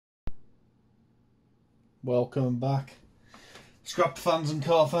Welcome back, scrap fans and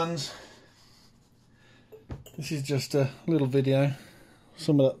car fans. This is just a little video,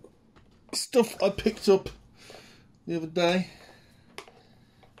 some of that stuff I picked up the other day.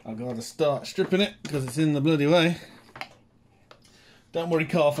 I've got to start stripping it because it's in the bloody way. Don't worry,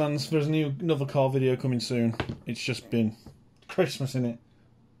 car fans, there's another car video coming soon. It's just been Christmas, innit?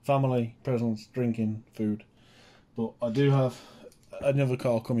 Family, presents, drinking, food. But I do have another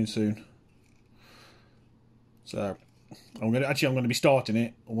car coming soon. So I'm going to be starting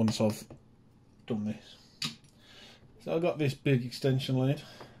it once I've done this. So I've got this big extension lead.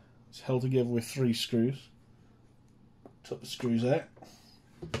 It's held together with 3 screws. Took the screws out.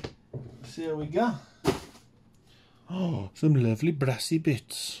 See how we go. Oh, some lovely brassy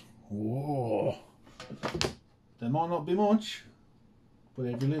bits. Whoa. There might not be much, but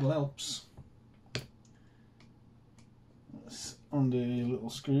every little helps. Let's undo the little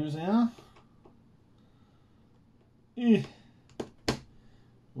screws here.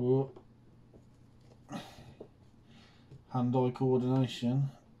 Oh. Hand-eye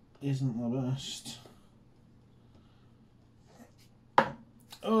coordination isn't the best.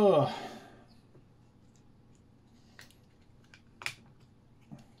 Oh.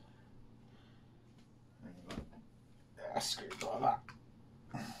 Screw like that.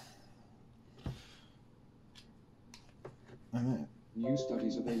 And then, new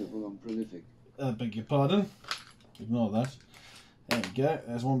studies available on Prolific. beg your pardon. Ignore that. There we go.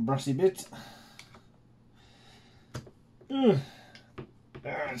 There's one brassy bit.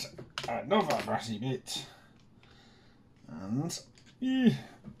 There's another brassy bit. And oh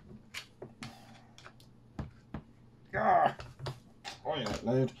yeah,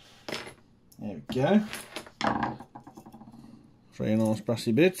 load. There we go. 3 nice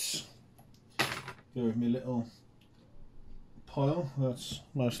brassy bits. Go with my little pile. That's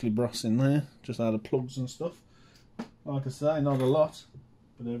mostly brass in there, just out of plugs and stuff. Like I say, not a lot,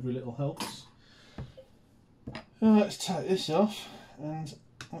 but every little helps. Let's take this off and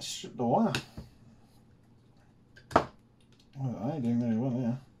let's strip the wire. Well, I ain't doing very well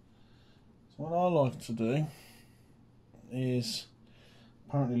here. So what I like to do is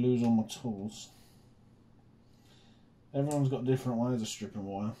apparently lose all my tools. Everyone's got different ways of stripping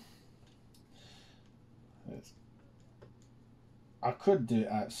wire. I could do it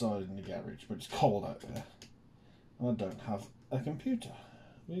outside in the garage, but it's cold out there. And I don't have a computer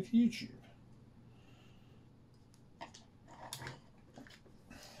with YouTube.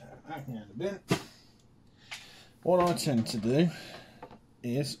 Back in the bin. What I tend to do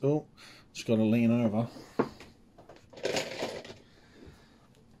is, just got to lean over.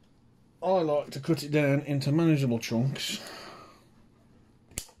 I like to cut it down into manageable chunks.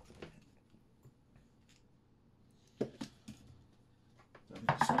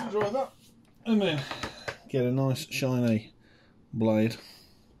 Like that, and then get a nice shiny blade.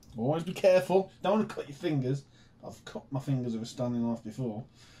 Always be careful, don't want to cut your fingers. I've cut my fingers with a standing knife before.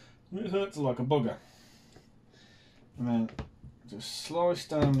 It hurts like a bugger. And then just slice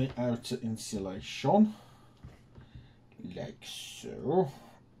down the outer insulation, like so.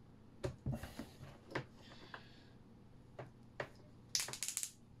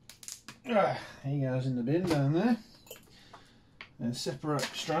 He goes in the bin down there. And separate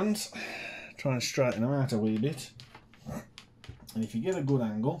strands, try and straighten them out a wee bit. And if you get a good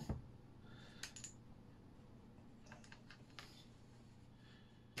angle,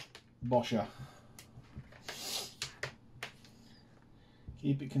 bosher.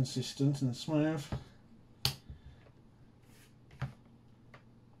 Keep it consistent and smooth.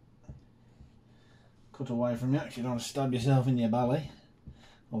 Cut away from you if you don't want to stab yourself in your belly.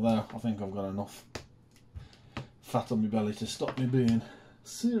 Although I think I've got enough fat on my belly to stop me being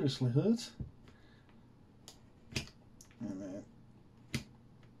seriously hurt. And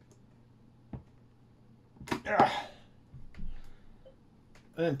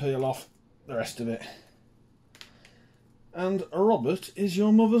then peel off the rest of it. And Robert is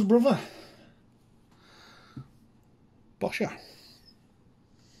your mother's brother. Bosher.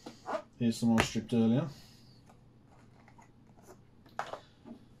 Here's some I stripped earlier.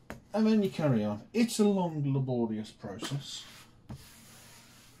 And then you carry on. It's a long, laborious process.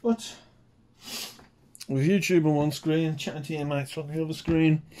 But with YouTube on one screen, chatting to your mates on the other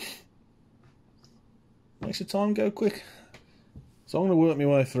screen, makes the time go quick. So I'm going to work my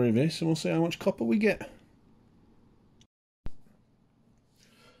way through this and we'll see how much copper we get.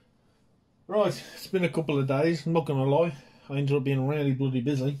 Right, it's been a couple of days, I'm not going to lie. I ended up being really bloody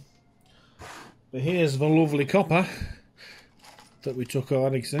busy. But here's the lovely copper that we took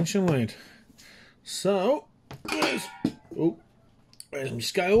our extension lead. So, there's my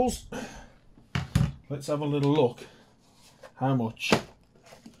scales. let's have a little look how much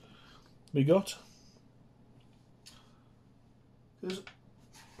we got. Let's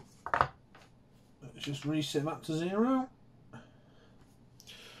just reset that to 0.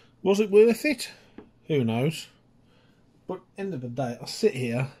 Was it worth it? Who knows? But end of the day, I'll sit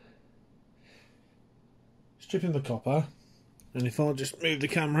here stripping the copper, and if I just move the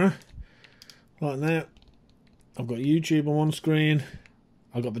camera like that, I've got YouTube on one screen,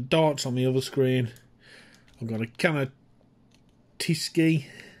 I've got the darts on the other screen, I've got a can of Tiski,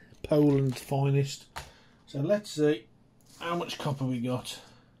 Poland's finest. So let's see how much copper we got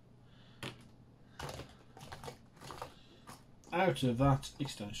out of that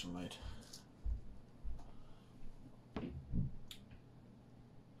extension lead.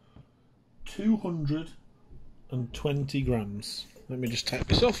 220 grams. Let me just take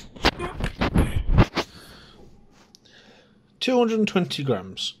this off. 220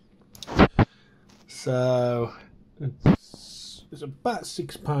 grams. So it's about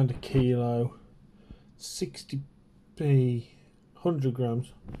 £6 a kilo. 60p, 100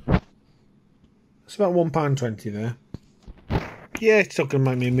 grams. It's about £1.20 there. Yeah, it's not going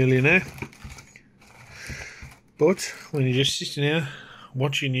to make me a millionaire. But when you're just sitting here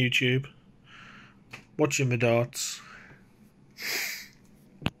watching YouTube, watching my darts,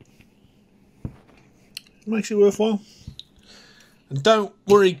 it makes it worthwhile. And don't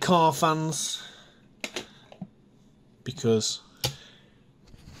worry, car fans, because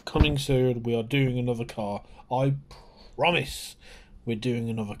coming soon we are doing another car. I promise we're doing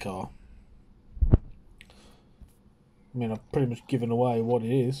another car. I mean, I've pretty much given away what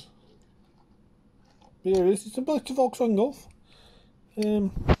it is. But here it is. It's a Volkswagen Golf.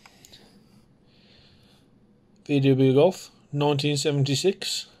 VW Golf,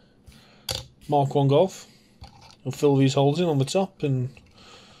 1976. Mark 1 Golf. I'll fill these holes in on the top, and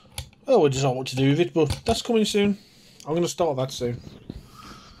we'll decide what to do with it, but that's coming soon. I'm going to start that soon.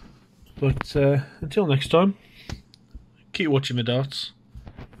 But until next time, keep watching my darts.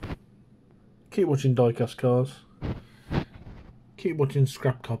 Keep watching diecast cars. Keep watching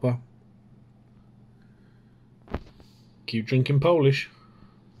scrap copper. Keep drinking Polish.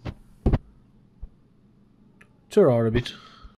 Ta-ra a bit.